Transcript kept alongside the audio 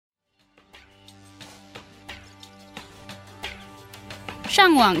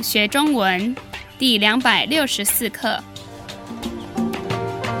上网学中文第264课。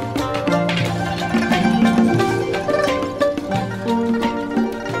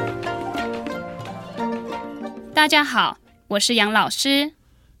大家好，我是杨老师。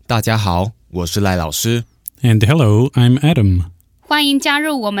大家好，我是赖老师。And hello, I'm Adam. 欢迎加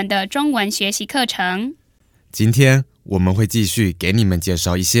入我们的中文学习课程。今天我们会继续给你们介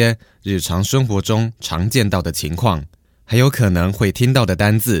绍一些日常生活中常见到的情况，还有可能会听到的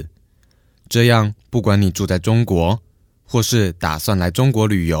单字。这样，不管你住在中国，或是打算来中国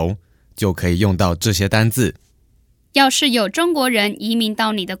旅游，就可以用到这些单字。要是有中国人移民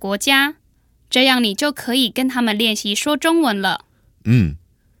到你的国家，这样你就可以跟他们练习说中文了。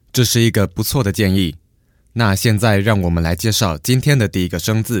这是一个不错的建议。那现在让我们来介绍今天的第一个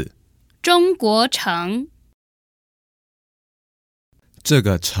生字。中国城。这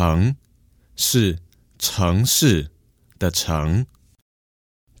个城是城市的城。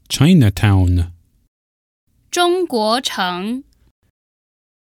Chinatown. 中国城。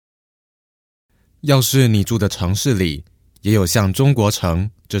要是你住的城市里也有像中国城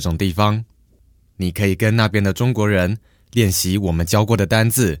这种地方，你可以跟那边的中国人练习我们教过的单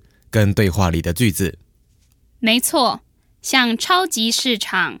字跟对话里的句子。没错，像超级市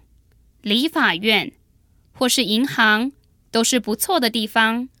场、理法院或是银行都是不错的地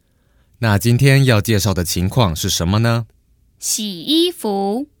方。那今天要介绍的情况是什么呢？洗衣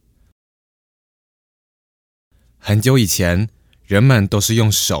服。很久以前，人们都是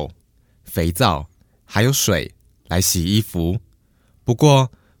用手、肥皂还有水来洗衣服。不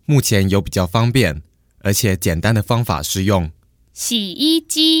过，目前有比较方便而且简单的方法是用洗衣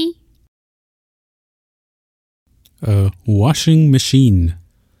机。A washing machine.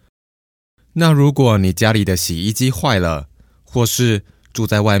 那如果你家里的洗衣机坏了，或是住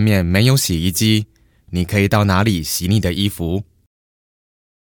在外面没有洗衣机，你可以到哪里洗你的衣服？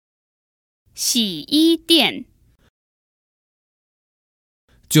洗衣店。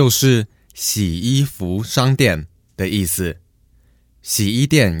就是洗衣服商店的意思。洗衣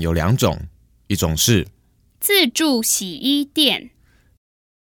店有两种，一种是自助洗衣店。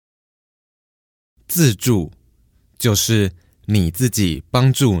自助就是你自己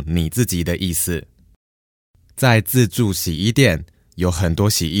帮助你自己的意思。在自助洗衣店有很多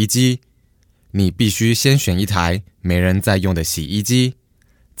洗衣机，你必须先选一台没人在用的洗衣机，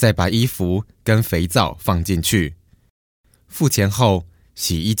再把衣服跟肥皂放进去。付钱后，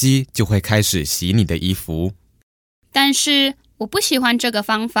洗衣机就会开始洗你的衣服。但是我不喜欢这个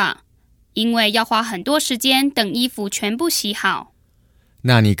方法，因为要花很多时间等衣服全部洗好。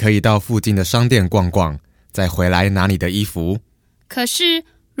那你可以到附近的商店逛逛，再回来拿你的衣服。可是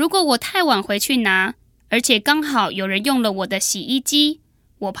如果我太晚回去拿，而且刚好有人用了我的洗衣机，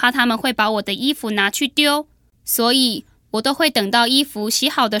我怕他们会把我的衣服拿去丢，所以我都会等到衣服洗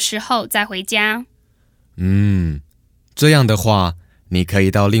好的时候再回家。这样的话，你可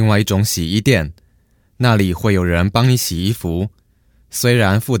以到另外一种洗衣店，那里会有人帮你洗衣服，虽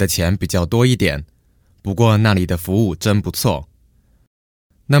然付的钱比较多一点，不过那里的服务真不错。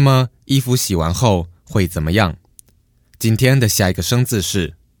那么衣服洗完后会怎么样？今天的下一个生字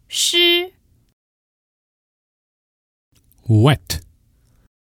是湿。Wet.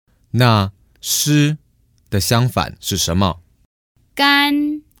 那湿的相反是什么？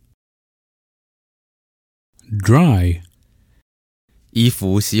干。Dry. 衣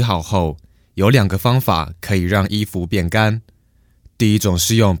服洗好后，有两个方法可以让衣服变干。第一种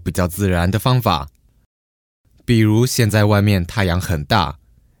是用比较自然的方法，比如现在外面太阳很大，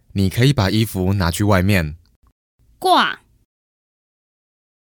你可以把衣服拿去外面挂。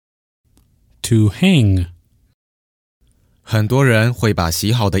To hang. 很多人会把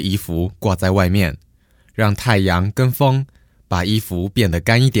洗好的衣服挂在外面，让太阳跟风把衣服变得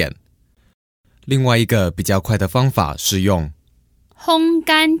干一点。另外一个比较快的方法是用烘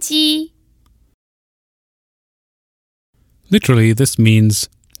干机。Literally, this means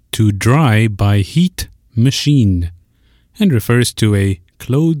to dry by heat machine and refers to a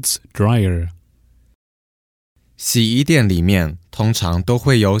clothes dryer. 洗衣店里面通常都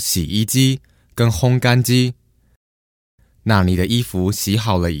会有洗衣机跟烘干机。那你的衣服洗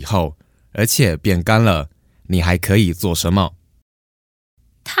好了以后，而且变干了，你还可以做什么？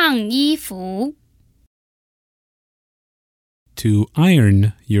烫衣服。To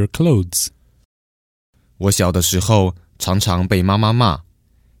iron your clothes. 我小的时候常常被妈妈骂，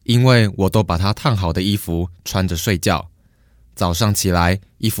因为我都把她烫好的衣服穿着睡觉，早上起来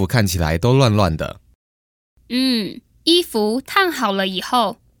衣服看起来都乱乱的。衣服烫好了以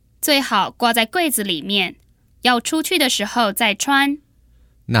后，最好挂在柜子里面，要出去的时候再穿。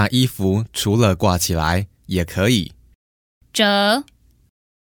那衣服除了挂起来，也可以折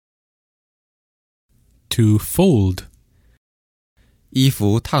To fold. 衣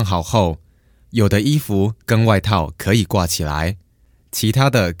服烫好后，有的衣服跟外套可以挂起来，其他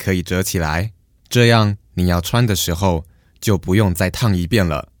的可以折起来，这样你要穿的时候就不用再烫一遍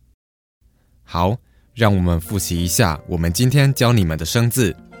了。好，让我们复习一下我们今天教你们的生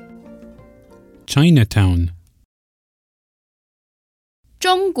字。Chinatown.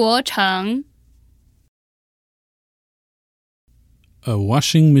 中国城。A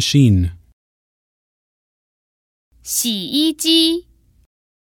washing machine. 洗衣机。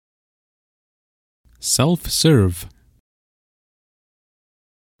Self-serve.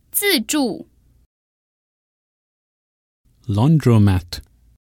 自助。Laundromat.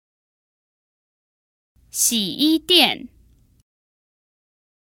 洗衣店。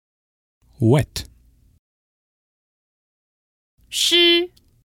Wet. 湿。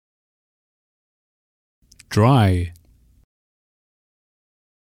Dry.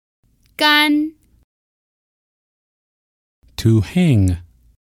 干。To hang.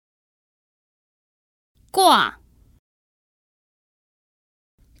 挂。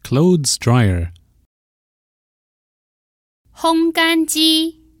Clothes dryer. 烘干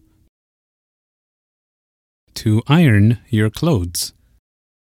机。To iron your clothes.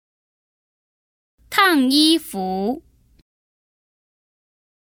 烫衣服。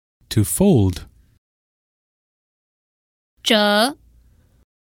To fold. 折。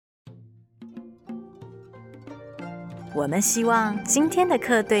我们希望今天的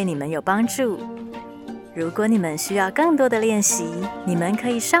课对你们有帮助。如果你们需要更多的练习，你们可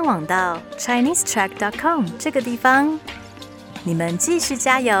以上网到 ChineseTrack.com 这个地方。你们继续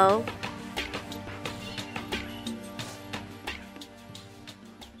加油！